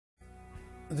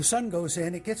the sun goes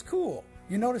in, it gets cool.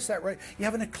 You notice that, right? You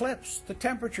have an eclipse, the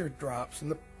temperature drops, and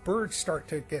the birds start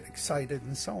to get excited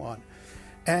and so on.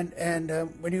 And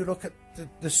when you look at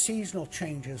the seasonal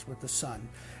changes with the sun,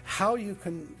 how you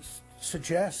can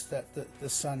suggest that the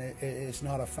sun is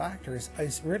not a factor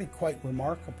is really quite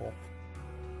remarkable.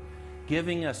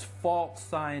 Giving us false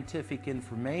scientific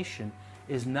information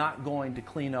is not going to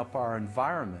clean up our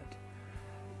environment.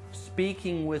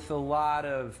 Speaking with a lot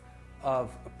of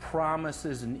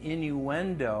promises and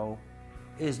innuendo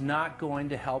is not going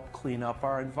to help clean up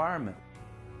our environment.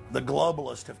 The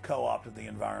globalists have co-opted the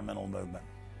environmental movement.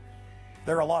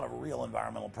 There are a lot of real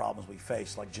environmental problems we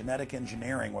face, like genetic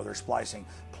engineering, where they're splicing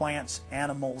plants,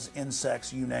 animals,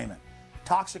 insects, you name it.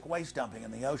 Toxic waste dumping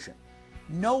in the ocean.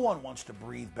 No one wants to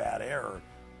breathe bad air or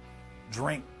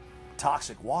drink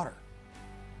toxic water.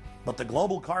 But the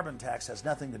global carbon tax has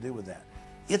nothing to do with that.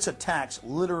 It's a tax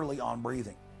literally on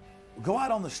breathing. Go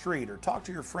out on the street or talk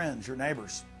to your friends, your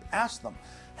neighbors. Ask them,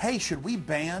 hey, should we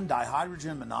ban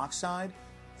dihydrogen monoxide?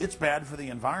 It's bad for the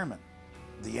environment.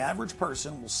 The average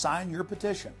person will sign your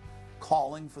petition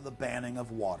calling for the banning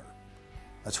of water.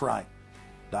 That's right.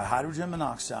 Dihydrogen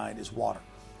monoxide is water.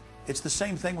 It's the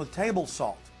same thing with table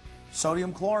salt,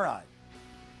 sodium chloride.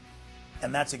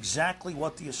 And that's exactly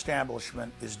what the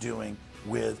establishment is doing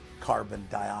with carbon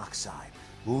dioxide.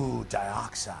 Ooh,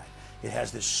 dioxide. It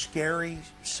has this scary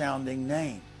sounding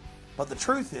name. But the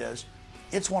truth is,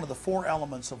 it's one of the 4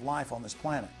 elements of life on this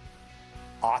planet.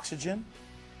 Oxygen,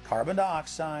 carbon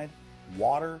dioxide,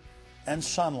 water, and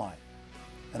sunlight.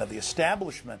 And if the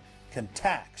establishment can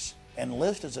tax and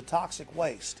list as a toxic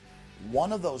waste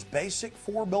one of those basic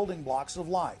 4 building blocks of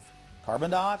life,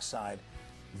 carbon dioxide,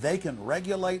 they can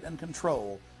regulate and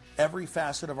control every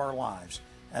facet of our lives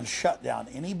and shut down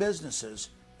any businesses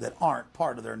that aren't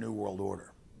part of their New World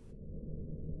Order.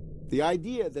 The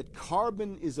idea that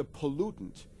carbon is a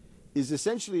pollutant is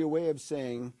essentially a way of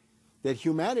saying that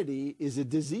humanity is a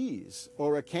disease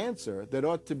or a cancer that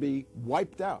ought to be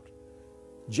wiped out.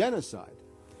 Genocide.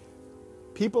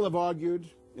 People have argued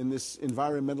in this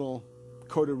environmental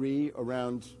coterie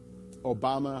around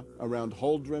Obama, around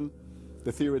Holdren,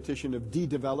 the theoretician of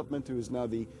de-development, who is now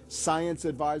the science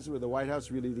advisor of the White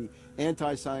House, really the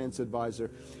anti-science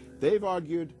advisor. They've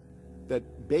argued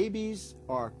that babies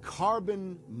are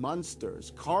carbon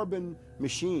monsters, carbon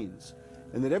machines,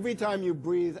 and that every time you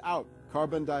breathe out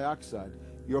carbon dioxide,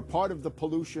 you're part of the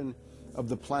pollution of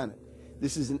the planet.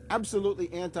 This is an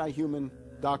absolutely anti-human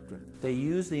doctrine. They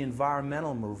use the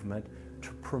environmental movement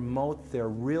to promote their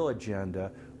real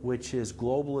agenda, which is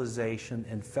globalization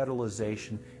and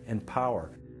federalization and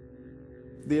power.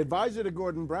 The advisor to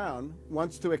Gordon Brown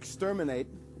wants to exterminate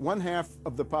 1/2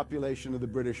 of the population of the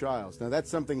British Isles. Now,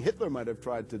 that's something Hitler might have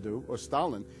tried to do, or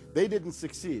Stalin. They didn't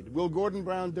succeed. Will Gordon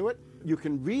Brown do it? You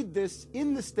can read this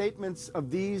in the statements of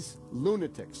these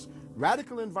lunatics,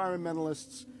 radical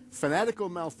environmentalists, fanatical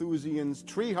Malthusians,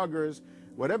 tree huggers,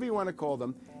 whatever you want to call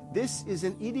them. This is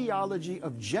an ideology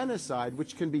of genocide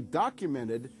which can be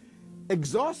documented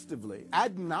exhaustively,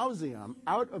 ad nauseum,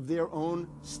 out of their own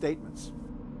statements.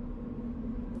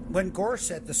 When Gore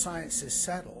said the science is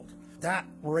settled, that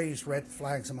raised red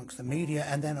flags amongst the media,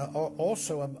 and then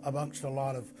also amongst a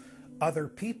lot of other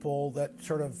people that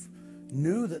sort of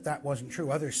knew that that wasn't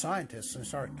true, other scientists, and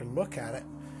started to look at it.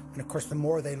 And of course, the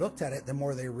more they looked at it, the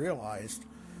more they realized,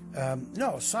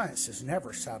 no, science is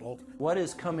never settled. What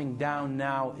is coming down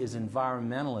now is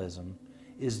environmentalism,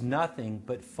 is nothing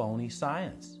but phony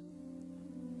science.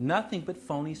 Nothing but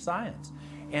phony science.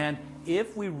 And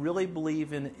if we really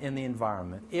believe in the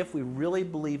environment, if we really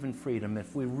believe in freedom,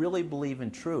 if we really believe in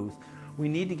truth, we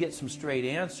need to get some straight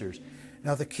answers.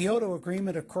 Now, the Kyoto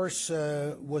Agreement, of course,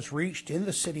 was reached in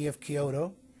the city of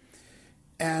Kyoto.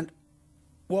 And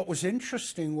what was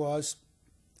interesting was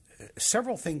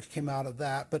several things came out of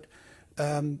that. But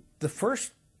the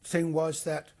first thing was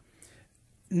that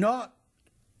not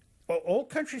all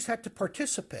countries had to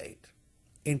participate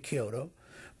in Kyoto,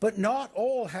 but not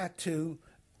all had to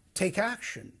take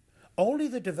action. Only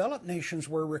the developed nations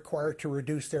were required to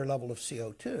reduce their level of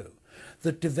CO2.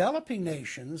 The developing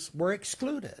nations were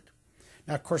excluded.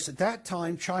 Now, of course, at that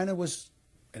time, China was,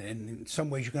 and in some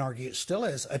ways you can argue it still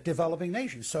is, a developing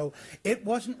nation. So it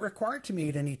wasn't required to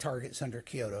meet any targets under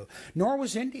Kyoto, nor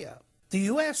was India. The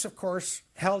U.S., of course,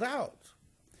 held out.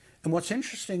 And what's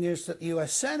interesting is that the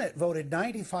U.S. Senate voted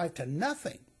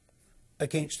 95-0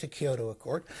 against the Kyoto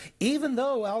Accord, even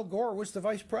though Al Gore was the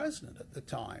vice president at the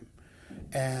time.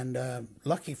 And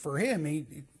lucky for him, he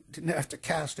didn't have to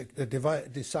cast a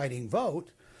deciding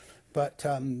vote. But so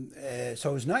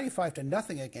it was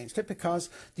 95-0 against it, because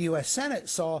the U.S. Senate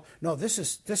saw, no, this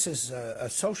is a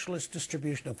socialist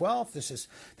distribution of wealth. This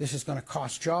is going to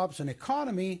cost jobs and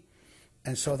economy,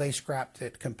 and so they scrapped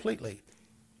it completely.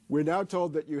 We're now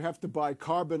told that you have to buy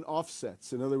carbon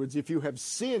offsets. In other words, if you have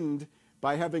sinned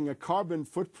by having a carbon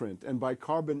footprint and by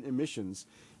carbon emissions,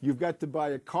 you've got to buy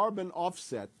a carbon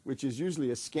offset, which is usually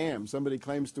a scam. Somebody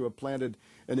claims to have planted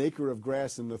an acre of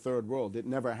grass in the third world. It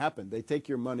never happened. They take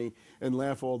your money and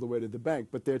laugh all the way to the bank.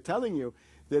 But they're telling you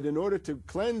that in order to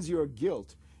cleanse your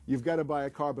guilt, you've got to buy a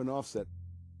carbon offset.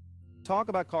 Talk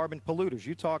about carbon polluters.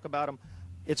 You talk about them.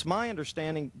 It's my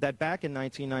understanding that back in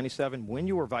 1997, when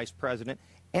you were vice president,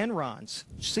 Enron's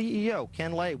CEO,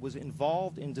 Ken Lay, was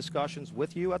involved in discussions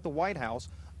with you at the White House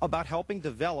about helping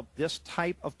develop this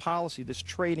type of policy, this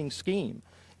trading scheme.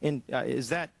 And is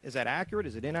that accurate?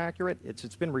 Is it inaccurate?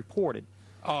 It's been reported.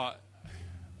 I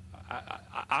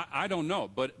don't know,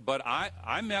 but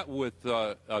I met with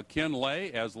Ken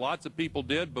Lay, as lots of people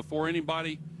did, before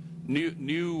anybody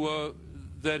knew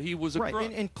that he was a crook.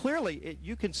 Right, and clearly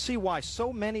you can see why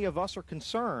so many of us are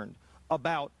concerned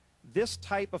about this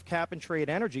type of cap-and-trade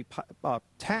energy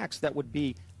tax that would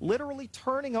be literally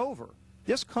turning over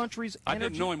this country's energy economy. I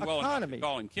didn't know him well enough to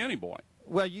call him Kenny Boy.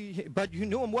 Well, but you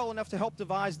knew him well enough to help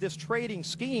devise this trading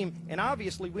scheme, and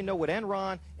obviously we know what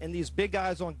Enron and these big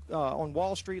guys on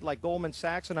Wall Street like Goldman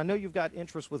Sachs, and I know you've got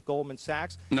interest with Goldman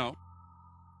Sachs. No.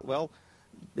 Well,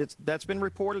 that's been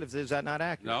reported. Is that not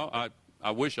accurate? No, I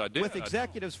wish I did. With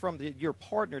executives you're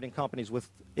partnered in companies with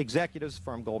executives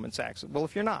from Goldman Sachs. Well,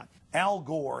 if you're not. Al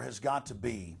Gore has got to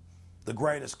be the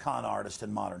greatest con artist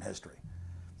in modern history.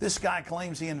 This guy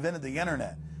claims he invented the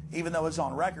internet, even though it's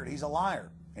on record he's a liar,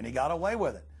 and he got away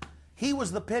with it. He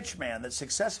was the pitch man that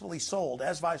successfully sold,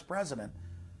 as vice president,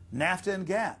 NAFTA and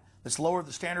GATT. That's lowered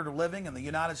the standard of living in the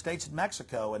United States and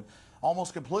Mexico and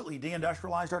almost completely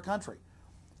deindustrialized our country.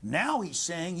 Now he's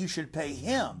saying you should pay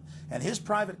him and his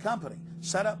private company,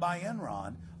 set up by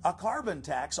Enron, a carbon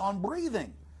tax on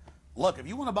breathing. Look, if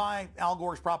you want to buy Al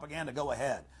Gore's propaganda, go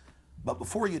ahead. But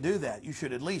before you do that, you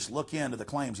should at least look into the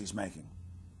claims he's making.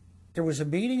 There was a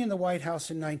meeting in the White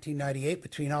House in 1998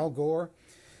 between Al Gore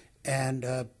and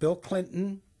Bill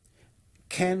Clinton,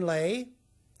 Ken Lay,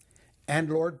 and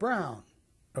Lord Brown.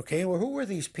 Okay, well, who were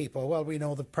these people? Well, we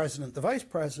know the president, the vice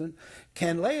president.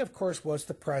 Ken Lay, of course, was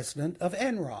the president of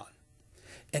Enron.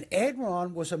 And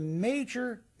Enron was a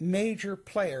major, major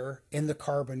player in the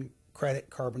carbon credit,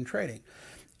 carbon trading.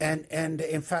 And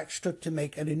in fact, stood to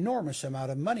make an enormous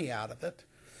amount of money out of it.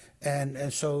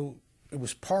 And so it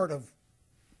was part of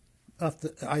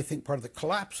I think, part of the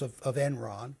collapse of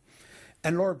Enron.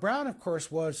 And Lord Brown, of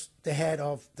course, was the head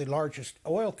of the largest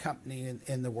oil company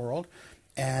in the world.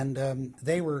 And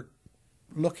they were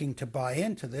looking to buy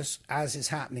into this, as is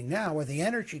happening now, where the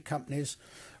energy companies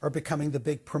are becoming the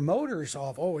big promoters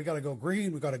of, oh, we got to go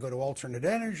green, we got to go to alternate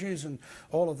energies, and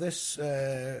all of this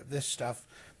this stuff.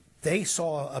 They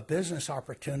saw a business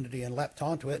opportunity and leapt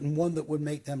onto it, and one that would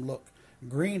make them look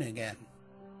green again.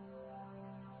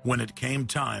 When it came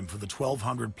time for the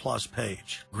 1,200-plus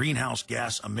page greenhouse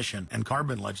gas emission and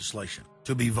carbon legislation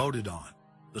to be voted on,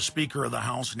 the Speaker of the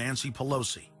House, Nancy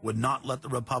Pelosi, would not let the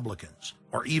Republicans,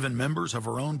 or even members of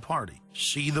her own party,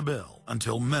 see the bill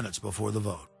until minutes before the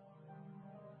vote.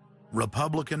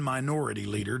 Republican Minority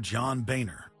Leader John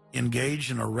Boehner engaged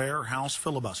in a rare House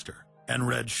filibuster and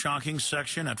read shocking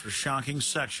section after shocking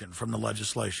section from the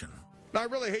legislation. Now, I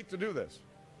really hate to do this,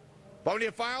 but when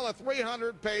you file a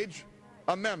 300-page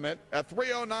amendment at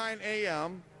 3:09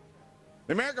 a.m.,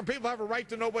 the American people have a right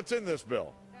to know what's in this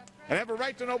bill and have a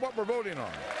right to know what we're voting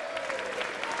on.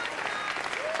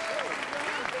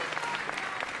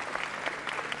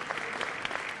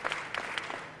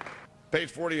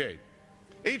 Page 48.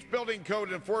 Each building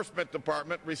code enforcement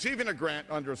department receiving a grant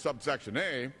under subsection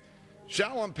A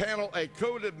shall impanel a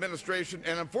code administration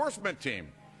and enforcement team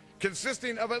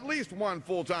consisting of at least one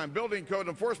full-time building code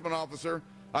enforcement officer,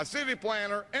 a city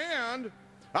planner, and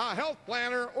a health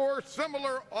planner or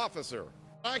similar officer.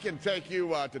 I can take you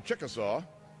to Chickasaw,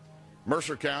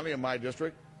 Mercer County in my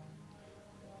district.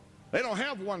 They don't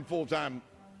have one full-time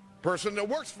person that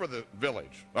works for the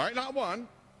village, all right, not one.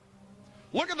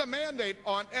 Look at the mandate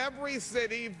on every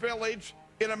city, village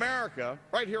in America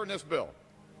right here in this bill.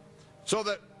 So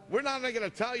that we're not only going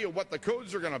to tell you what the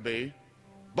codes are going to be,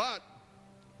 but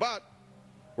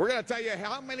we're going to tell you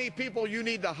how many people you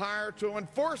need to hire to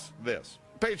enforce this.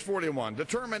 Page 41,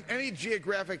 determine any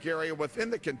geographic area within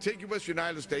the contiguous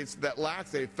United States that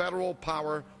lacks a federal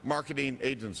power marketing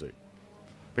agency.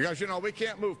 Because, you know, we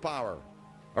can't move power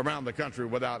around the country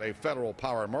without a federal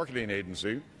power marketing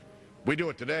agency. We do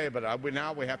it today, but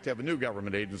now we have to have a new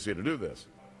government agency to do this.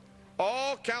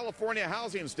 All California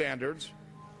housing standards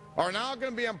are now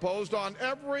going to be imposed on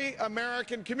every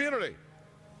American community.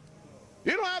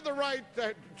 You don't have the right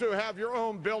to have your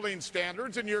own building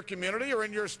standards in your community or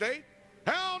in your state.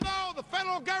 Hell no, the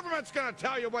federal government's going to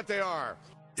tell you what they are.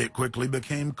 It quickly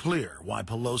became clear why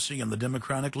Pelosi and the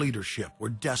Democratic leadership were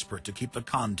desperate to keep the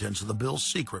contents of the bill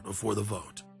secret before the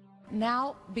vote.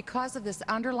 Now, because of this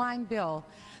underlying bill,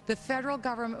 the federal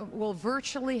government will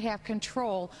virtually have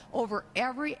control over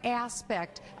every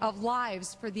aspect of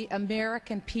lives for the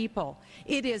American people.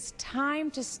 It is time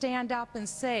to stand up and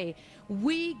say,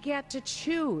 we get to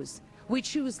choose. We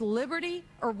choose liberty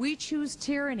or we choose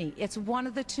tyranny. It's one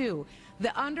of the two.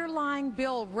 The underlying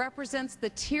bill represents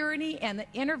the tyranny and the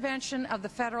intervention of the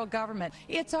federal government.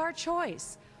 It's our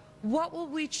choice. What will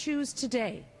we choose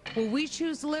today? Will we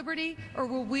choose liberty or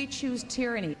will we choose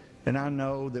tyranny? And I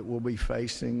know that we'll be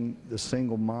facing the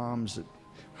single moms that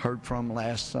heard from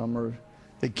last summer.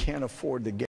 They can't afford to get